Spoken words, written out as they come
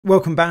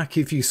Welcome back.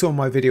 If you saw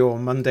my video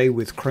on Monday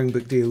with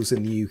Chromebook deals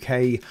in the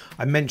UK,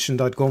 I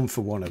mentioned I'd gone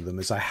for one of them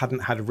as I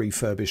hadn't had a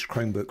refurbished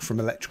Chromebook from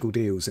Electrical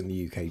Deals in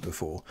the UK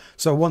before,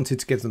 so I wanted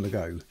to give them a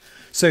go.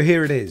 So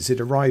here it is. It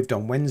arrived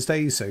on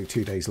Wednesday, so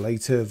 2 days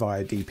later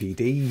via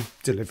DPD.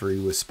 Delivery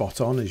was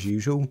spot on as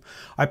usual.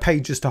 I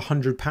paid just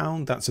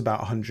 £100, that's about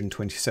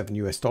 127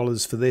 US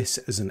dollars for this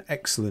as an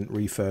excellent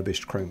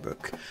refurbished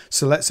Chromebook.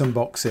 So let's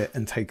unbox it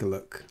and take a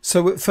look.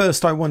 So at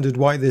first I wondered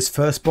why this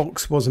first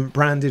box wasn't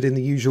branded in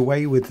the usual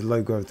way with the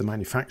logo of the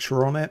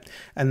manufacturer on it,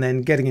 and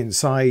then getting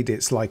inside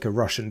it's like a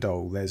Russian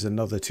doll. There's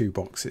another 2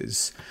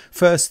 boxes.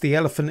 First, the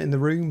elephant in the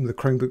room, the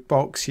Chromebook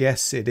box.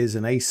 Yes, it is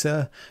an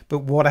Acer, but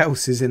what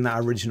else is in that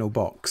original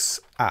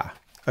box?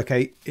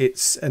 Okay,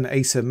 it's an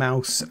Acer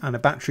mouse and a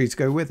battery to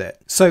go with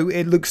it. So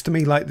it looks to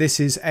me like this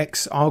is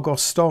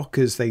ex-Argos stock,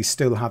 as they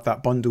still have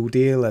that bundle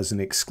deal as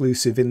an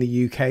exclusive in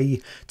the UK.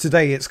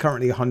 Today it's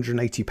currently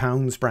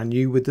 £180 brand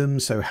new with them,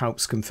 so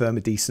helps confirm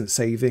a decent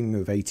saving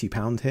of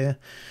 £80 here.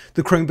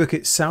 The Chromebook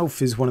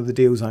itself is one of the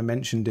deals I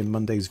mentioned in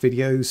Monday's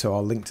video, so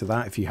I'll link to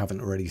that if you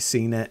haven't already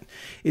seen it.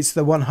 It's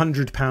the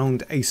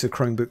 £100 Acer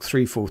Chromebook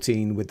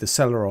 314 with the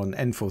Celeron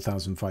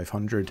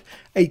N4500,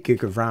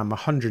 8GB of RAM,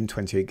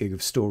 128GB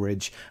of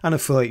storage, and a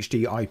Full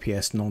HD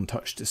IPS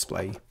non-touch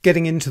display.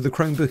 Getting into the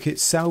Chromebook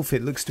itself,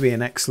 it looks to be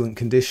in excellent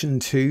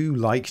condition too,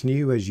 like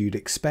new as you'd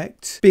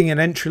expect. Being an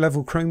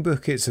entry-level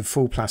Chromebook, it's a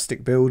full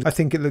plastic build. I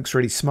think it looks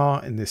really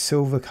smart in this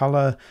silver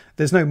colour.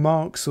 There's no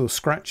marks or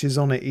scratches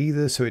on it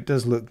either, so it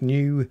does look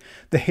new.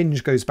 The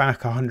hinge goes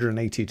back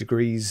 180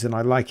 degrees, and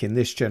I like in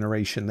this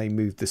generation they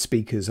moved the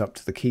speakers up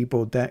to the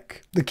keyboard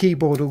deck. The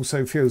keyboard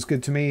also feels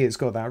good to me. It's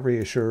got that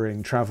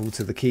reassuring travel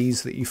to the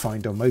keys that you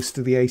find on most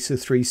of the Acer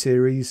 3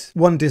 series.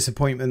 One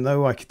disappointment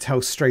though, I could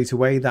tell straight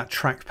away, that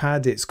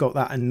trackpad, it's got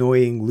that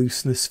annoying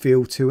looseness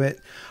feel to it.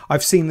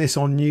 I've seen this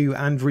on new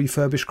and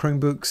refurbished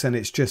Chromebooks and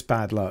it's just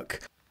bad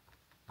luck.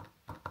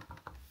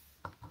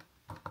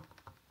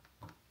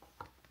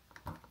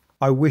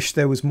 I wish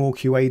there was more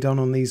QA done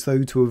on these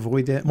though to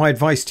avoid it. My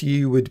advice to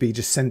you would be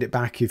just send it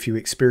back if you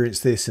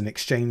experience this and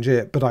exchange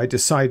it, but I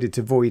decided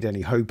to void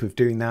any hope of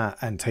doing that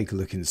and take a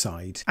look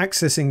inside.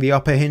 Accessing the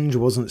upper hinge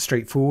wasn't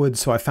straightforward,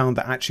 so I found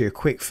that actually a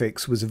quick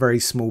fix was a very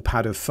small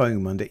pad of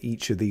foam under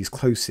each of these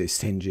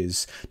closest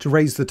hinges to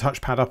raise the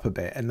touchpad up a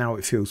bit, and now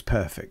it feels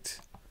perfect.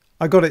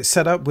 I got it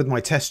set up with my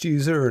test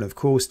user and of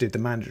course did the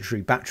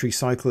mandatory battery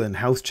cycle and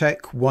health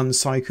check, 1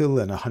 cycle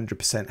and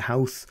 100%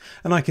 health,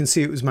 and I can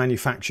see it was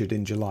manufactured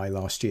in July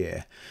last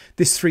year.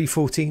 This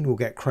 314 will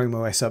get Chrome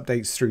OS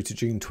updates through to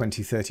June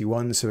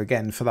 2031, so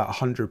again for that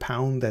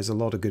 £100 there's a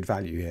lot of good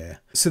value here.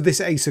 So this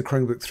Acer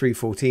Chromebook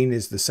 314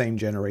 is the same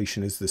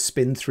generation as the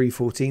Spin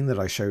 314 that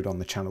I showed on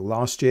the channel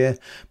last year,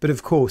 but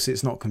of course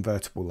it's not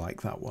convertible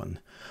like that one.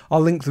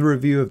 I'll link the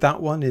review of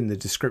that one in the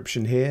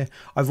description here.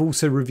 I've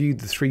also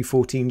reviewed the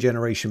 314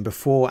 generation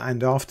before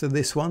and after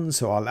this one,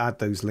 so I'll add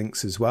those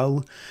links as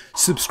well.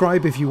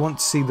 Subscribe if you want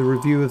to see the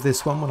review of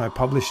this one when I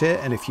publish it,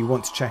 and if you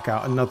want to check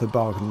out another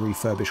bargain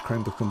refurbished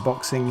Chromebook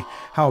unboxing,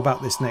 how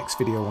about this next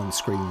video on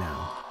screen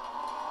now?